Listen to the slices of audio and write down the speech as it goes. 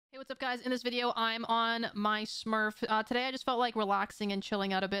What's up, guys? In this video, I'm on my Smurf. Today, I just felt like relaxing and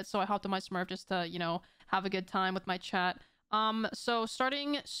chilling out a bit, so I hopped on my Smurf just to, you know, have a good time with my chat. So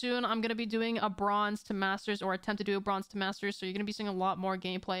starting soon, I'm gonna be doing a Bronze to Masters, or attempt to do a Bronze to Masters, so you're gonna be seeing a lot more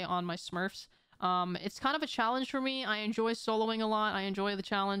gameplay on my Smurfs. It's kind of a challenge for me. I enjoy soloing a lot. I enjoy the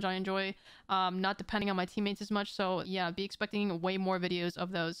challenge. I enjoy not depending on my teammates as much. So yeah, be expecting way more videos of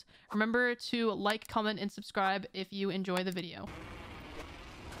those. Remember to like, comment, and subscribe if you enjoy the video.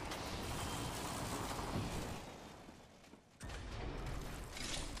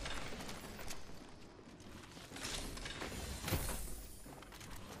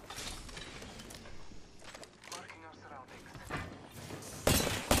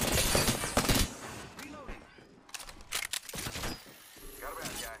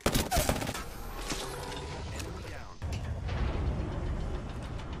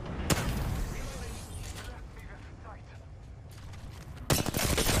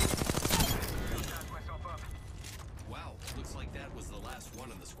 Looks like that was the last one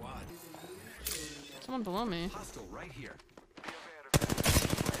in the squad. Someone below me. Hostile right here.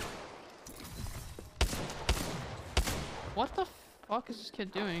 What the fuck is this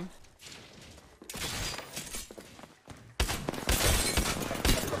kid doing?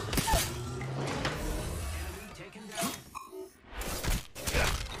 Enemy taken down.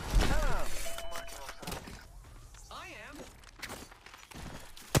 I am.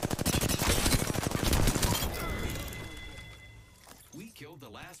 We killed the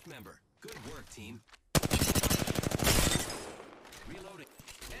last member. Good work, team. Reloading.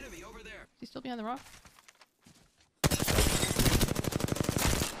 Enemy over there. Is he still behind the rock?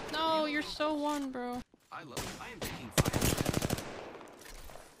 No, you're so one, bro. I am taking fire.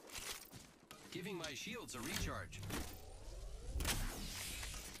 Giving my shields a recharge.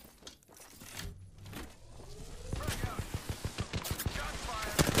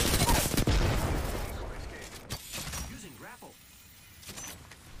 Using grapple.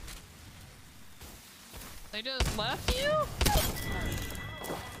 They just left you?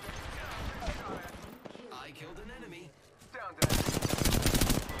 I killed an enemy.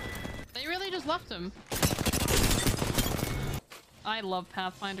 They really just left him. I love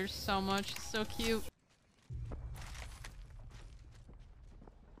Pathfinder so much. It's so cute.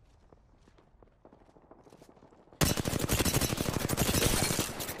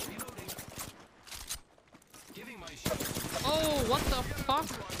 Reloading. Giving my shield. Oh, what the fuck?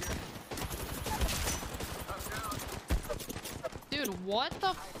 Dude, what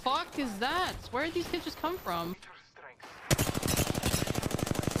the fuck is that? Where did these kids just come from?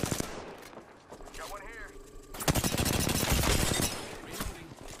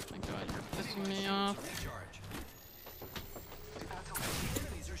 My god, you're pissing me off. Recharge.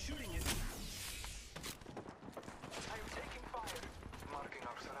 Enemies are shooting at me. I am taking fire. Marking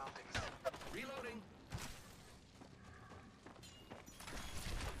our surroundings. Reloading.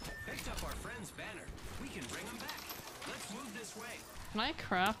 Picked up our friend's banner. We can bring him back. Let's move this way. Can I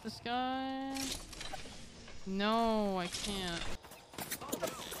craft this guy? No, I can't.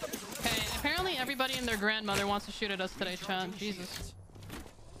 Okay, apparently everybody and their grandmother wants to shoot at us today, chat. Jesus.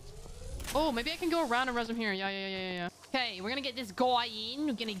 Oh, maybe I can go around and res him here. Yeah. Okay, we're gonna get this guy in.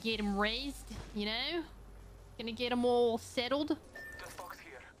 We're gonna get him raised, you know? Gonna get him all settled.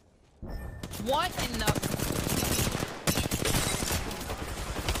 What in the...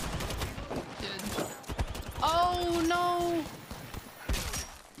 Dude. Oh, no!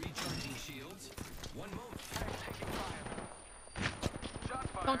 Recharging shields. One moment.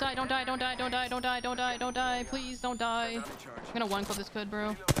 Don't die, don't die, don't die, don't die, don't die, don't die, don't die. Please don't die. I'm gonna one-clip this kid,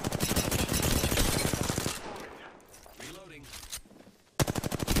 bro. Reloading.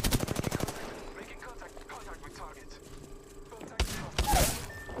 Making contact with target.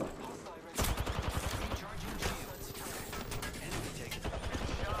 Recharging shields. Enemy taken.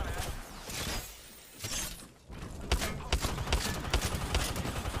 Reloading.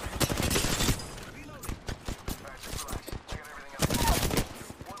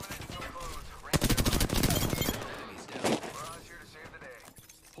 Enemies down.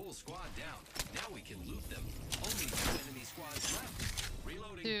 Whole squad down. Now we can loot them. Only 2 enemy squads left.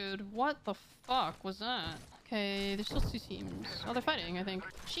 Reloading. Dude, what the fuck was that? Okay, there's still 2 teams. Oh, they're fighting, I think.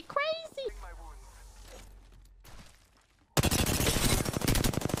 She crazy!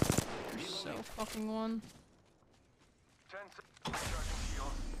 You're so fucking one.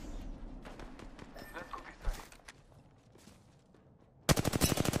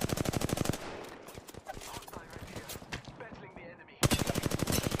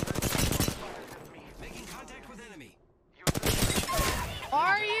 Making contact with enemy.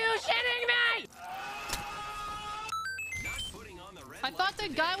 Are you shitting me? Not putting on the red I thought the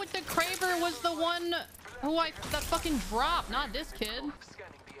guy with the Kraber was the one who that fucking dropped, not this kid.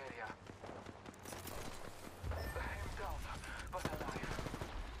 Scanning the area. Him down, but alive.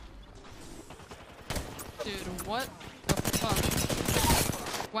 Dude, what the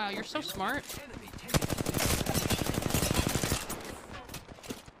fuck? Wow, you're so smart.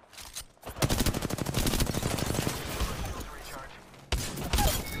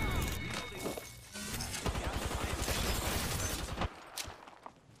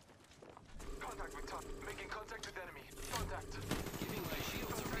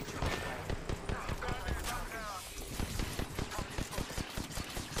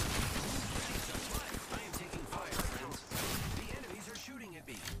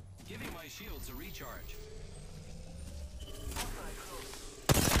 Shields a recharge.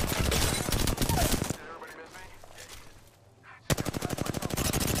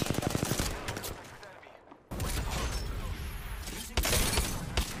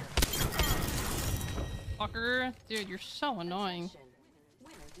 Fucker. Dude, you're so annoying.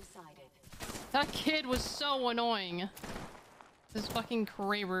 That kid was so annoying. This fucking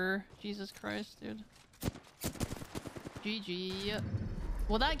Kraber. Jesus Christ, dude. GG.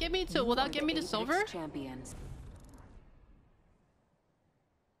 Will that get me to silver? Champions.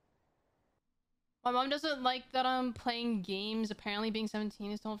 My mom doesn't like that I'm playing games. Apparently being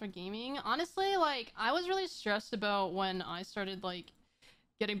 17 is told for gaming. Honestly, like, I was really stressed about when I started, like,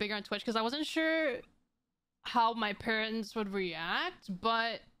 getting bigger on Twitch because I wasn't sure how my parents would react,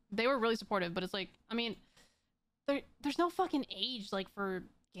 but they were really supportive. But it's like, I mean, there's no fucking age, like, for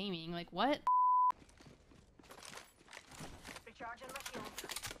gaming. Like, what? Recharging my shield.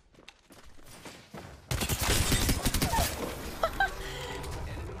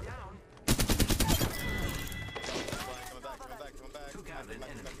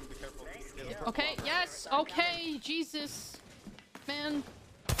 Okay, yes, okay, Jesus. Man.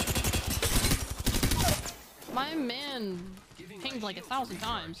 My man pinged like 1,000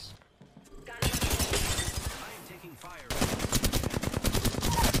 times. I am taking fire.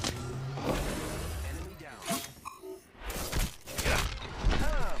 Enemy down.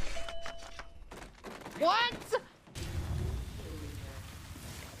 What?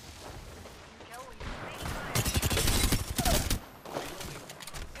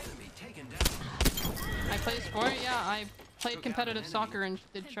 Enemy taken down. I played sport? Yeah, I played competitive soccer and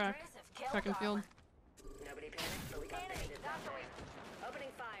did track and field. Nobody panic, but we got baited that way.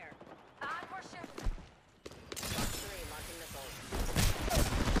 Opening fire. And we're shooting. Box 3 launching missiles.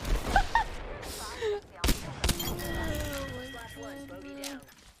 Flash 1, bogey down.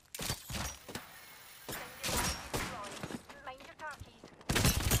 Mind your car keys.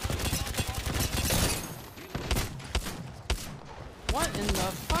 What in the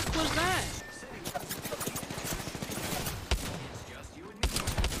fuck was that? It's just you and me.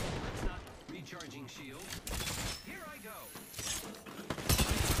 Let's not recharging shield. Here I go.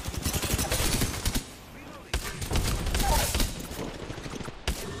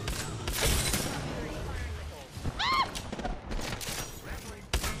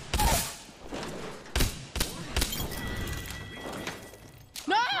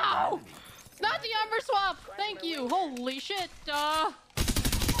 No! Not the Ember Swap! Thank you! Holy shit!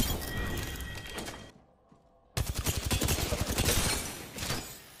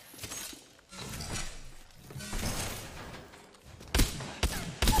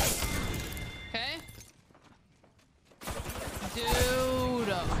 Okay. Dude,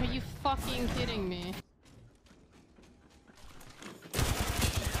 are you fucking kidding me?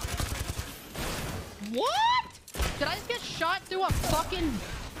 What? Did I just get shot through a fucking...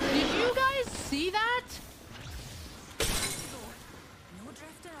 Did you guys see that? No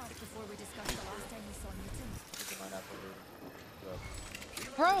drifting off before we discuss the last time we saw mutants.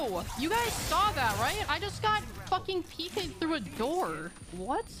 Bro, you guys saw that, right? I just got fucking PK'd through a door.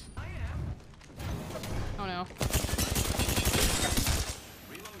 What? Oh no.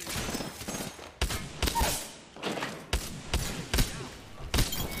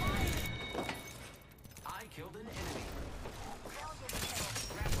 I killed an enemy.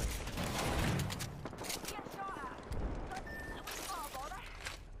 Get shot at. Oh, bother.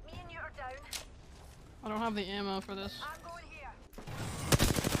 Me and you are down. I don't have the ammo for this. I'm going here.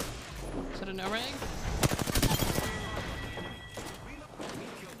 Is it a no rig? We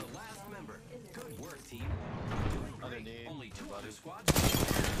killed the last member. Good work, team. Doing great. Underneath, Only 2 buddy. other squads.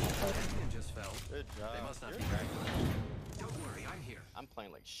 Admin just fell. Good job. They must not You're be right. ready. Don't worry, I'm here. I'm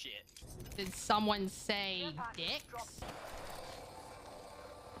playing like shit. Did someone say dicks?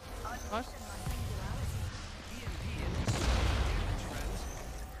 What? EMP and damage, friends.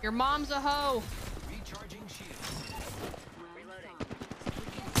 Your mom's a hoe. Recharging shields. Reloading.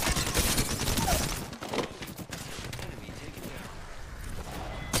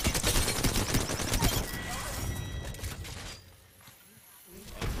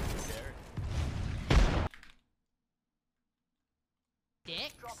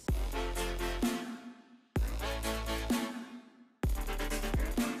 sticks.